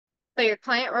So your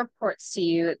client reports to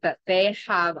you that they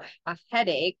have a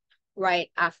headache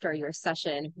right after your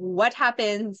session. What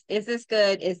happens? Is this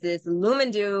good? Is this gloom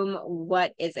and doom?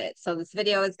 What is it? So this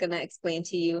video is going to explain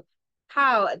to you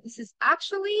how this is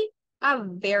actually a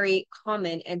very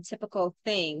common and typical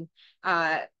thing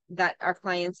that our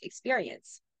clients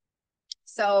experience.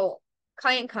 So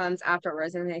client comes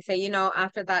afterwards and they say,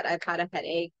 after that, I've had a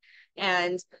headache.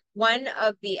 And one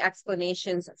of the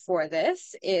explanations for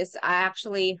this is I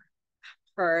actually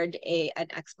heard an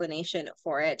explanation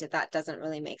for it that doesn't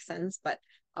really make sense, but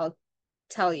I'll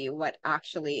tell you what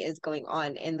actually is going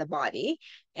on in the body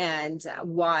and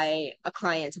why a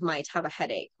client might have a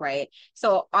headache, right?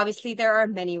 So obviously there are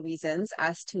many reasons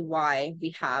as to why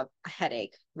we have a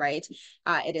headache, right?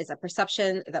 It is a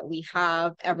perception that we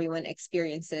have. Everyone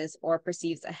experiences or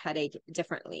perceives a headache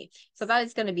differently. So that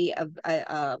is going to be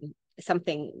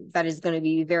something that is going to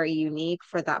be very unique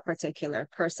for that particular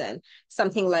person.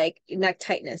 Something like neck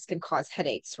tightness can cause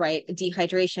headaches, right?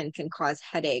 Dehydration can cause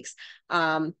headaches.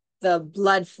 The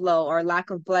blood flow or lack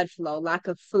of blood flow, lack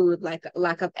of food, like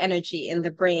lack of energy in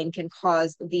the brain can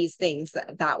cause these things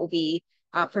that will be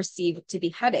perceived to be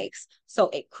headaches. So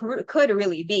it could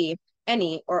really be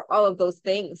any or all of those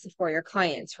things for your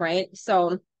clients, right?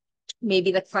 So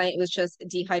maybe the client was just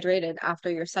dehydrated after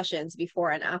your sessions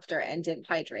before and after and didn't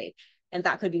hydrate. And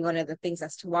that could be one of the things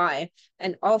as to why.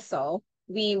 And also,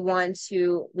 we want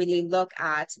to really look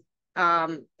at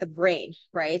the brain,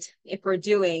 right? If we're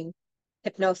doing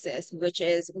hypnosis, which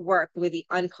is work with the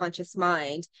unconscious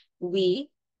mind,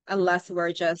 unless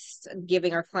we're just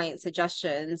giving our clients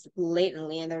suggestions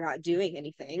blatantly and they're not doing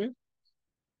anything,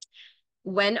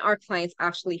 when our clients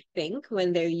actually think,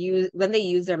 when they use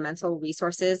their mental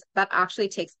resources, that actually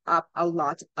takes up a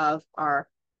lot of our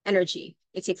energy.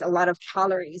 It takes a lot of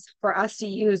calories for us to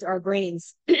use our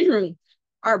brains.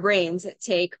 Our brains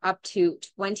take up to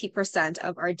 20%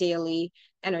 of our daily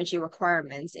energy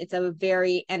requirements. It's a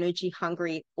very energy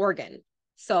hungry organ.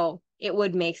 So it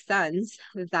would make sense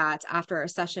that after a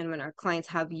session, when our clients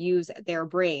have used their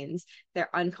brains,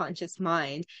 their unconscious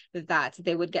mind, that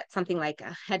they would get something like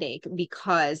a headache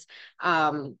because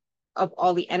of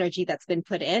all the energy that's been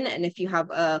put in. And if you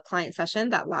have a client session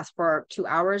that lasts for 2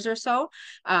 hours or so,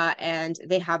 and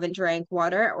they haven't drank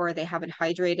water or they haven't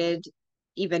hydrated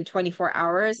even 24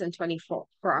 hours and 24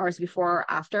 hours before or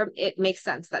after, it makes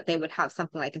sense that they would have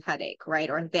something like a headache, right?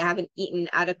 Or if they haven't eaten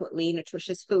adequately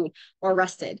nutritious food or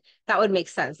rested, that would make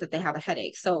sense that they have a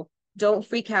headache. So don't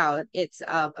freak out. It's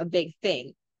a big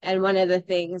thing. And one of the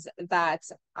things that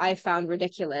I found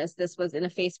ridiculous, this was in a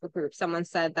Facebook group, someone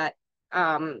said that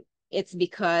it's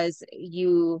because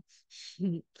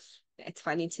it's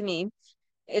funny to me,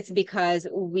 it's because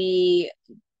we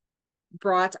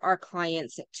brought our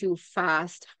clients to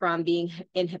fast from being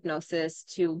in hypnosis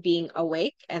to being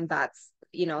awake, and that's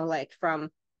like from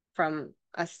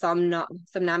a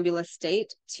somnambulous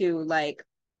state to like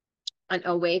an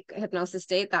awake hypnosis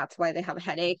state. That's why they have a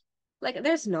headache. Like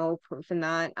there's no proof in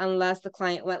that unless the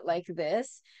client went like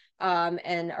this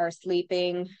and are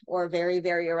sleeping or very,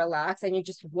 very relaxed, and you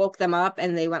just woke them up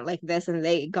and they went like this and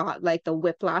they got like the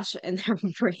whiplash in their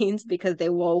brains because they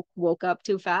woke up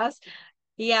too fast.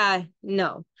 Yeah,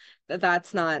 no,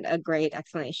 that's not a great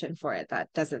explanation for it.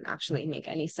 That doesn't actually make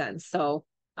any sense. So,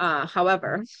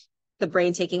 however, the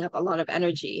brain taking up a lot of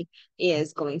energy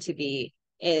is going to be,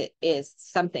 it is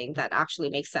something that actually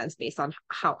makes sense based on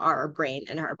how our brain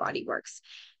and our body works.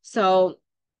 So,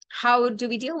 how do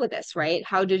we deal with this, right?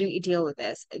 How do we deal with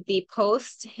this? The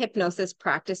post hypnosis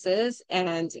practices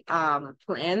and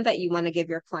plan that you want to give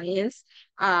your clients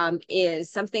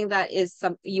is something that is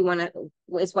what you want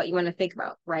to think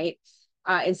about, right?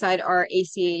 Inside our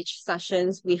ACH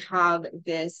sessions, we have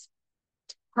this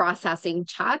processing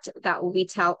chat that we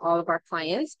tell all of our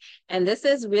clients. And this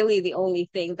is really the only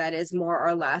thing that is more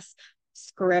or less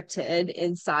scripted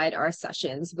inside our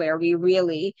sessions, where we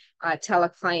really tell a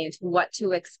client what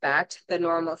to expect, the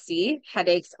normalcy.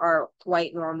 Headaches are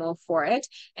quite normal for it,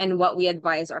 and what we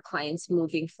advise our clients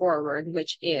moving forward,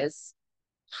 which is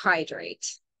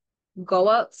hydrate. Go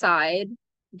outside,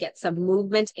 get some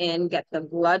movement in, get the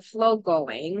blood flow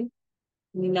going,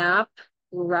 nap,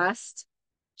 rest,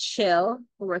 chill,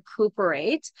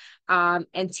 recuperate,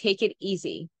 and take it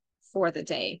easy for the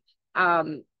day.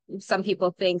 Some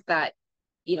people think that,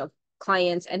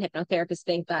 clients and hypnotherapists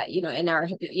think that, in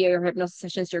your hypnosis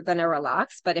sessions, you're going to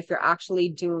relax. But if you're actually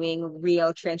doing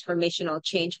real transformational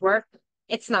change work,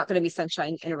 it's not going to be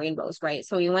sunshine and rainbows, right?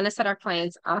 So we want to set our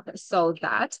clients up so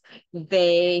that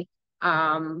they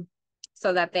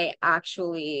so that they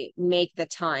actually make the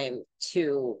time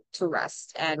to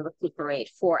rest and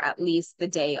recuperate for at least the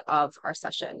day of our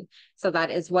session. So that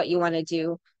is what you want to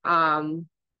do.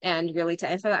 And really, to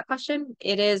answer that question,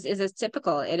 is it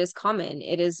typical? It is common.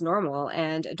 It is normal.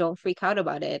 And don't freak out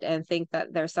about it and think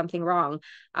that there's something wrong.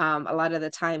 A lot of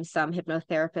the time, some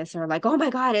hypnotherapists are like, oh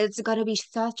my God, it's going to be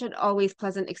such an always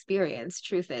pleasant experience.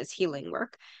 Truth is, healing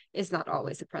work is not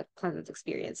always a pleasant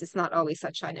experience. It's not always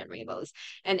sunshine and rainbows.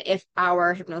 And if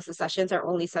our hypnosis sessions are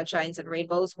only sunshines and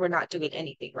rainbows, we're not doing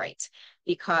anything right,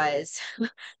 because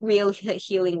real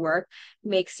healing work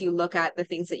makes you look at the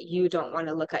things that you don't want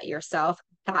to look at yourself.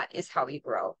 That is how you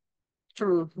grow,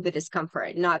 through the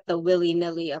discomfort, not the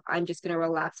willy-nilly of I'm just going to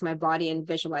relax my body and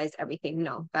visualize everything.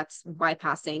 No, that's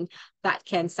bypassing. That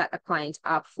can set a client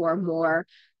up for more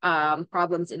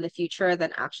problems in the future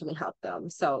than actually help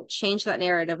them. So change that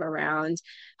narrative around,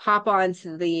 hop on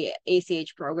to the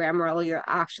ACH program where you'll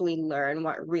actually learn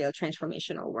what real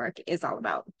transformational work is all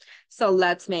about. So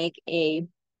let's make a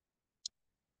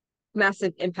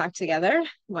massive impact together,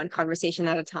 one conversation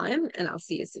at a time, and I'll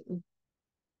see you soon.